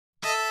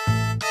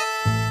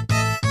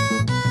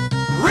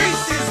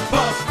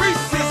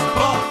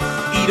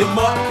Eat 'em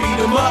up, beat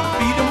 'em up,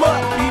 beat 'em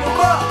up, beat 'em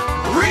up.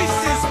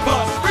 Reese's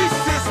Puffs,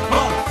 Reese's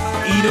Puffs.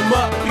 Eat 'em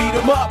up, beat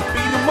 'em up,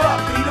 beat 'em up,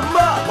 beat 'em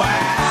up. Wow.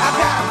 I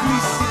got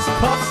Reese's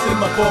Puffs in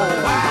my bowl.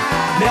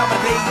 Wow.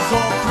 Nowadays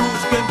on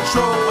cruise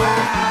control.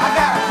 Wow. I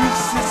got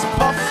Reese's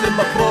Puffs in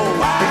my bowl.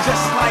 Wow. And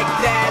just like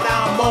that,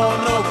 I'm on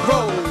a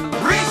roll.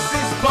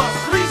 Reese's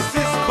Puffs,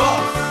 Reese's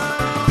Puffs.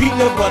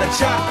 Peanut butter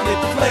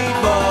chocolate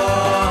flavor.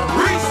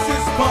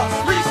 Reese's Puffs,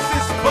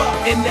 Reese's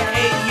Puffs. In the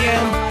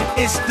AM,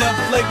 it's the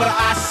flavor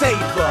I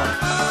savor.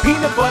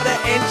 Peanut butter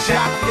and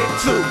chocolate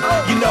too.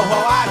 You know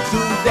how I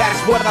do,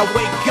 that's what I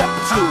wake up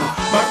to.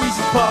 My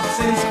Reese's Puffs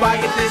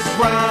inspired this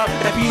rhyme.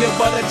 That peanut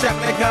butter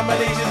chocolate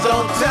combination's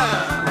on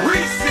time.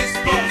 Reese's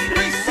Puffs,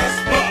 Reese's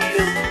Puffs.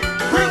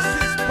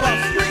 Reese's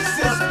Puffs,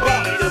 Reese's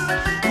Puffs.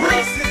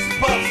 Reese's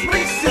Puffs,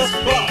 Reese's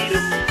Puffs.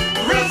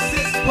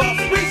 Reese's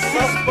Puffs,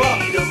 Reese's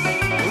Puffs.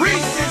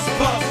 Reese's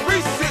Puffs,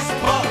 Reese's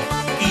Puffs.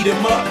 Eat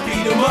 'em up,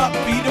 beat 'em up,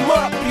 beat 'em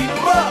up, beat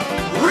 'em up.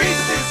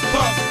 Reese's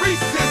Puffs,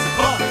 Reese's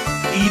Puffs.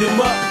 Eat 'em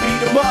up,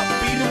 beat 'em up,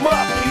 beat 'em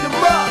up, beat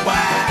 'em up.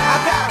 Wow. I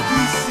got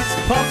Reese's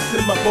Puffs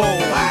in my bowl.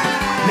 Wow.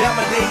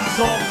 Nowadays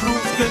on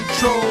cruise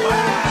control.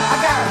 Wow. I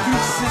got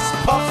Reese's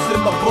Puffs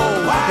in my bowl.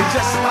 Wow. And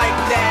just like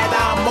that,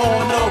 I'm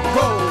on a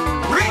roll.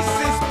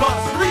 Reese's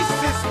Puffs,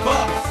 Reese's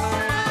Puffs.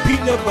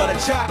 Peanut butter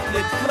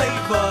chocolate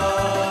flavor.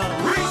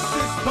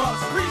 Reese's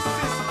Puffs,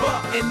 Reese's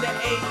Puffs. In the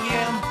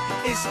AM,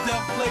 it's the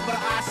flavor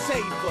I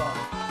savor.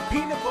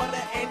 Peanut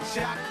butter and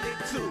chocolate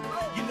too.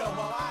 You know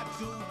how I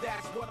do,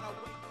 that's what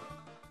I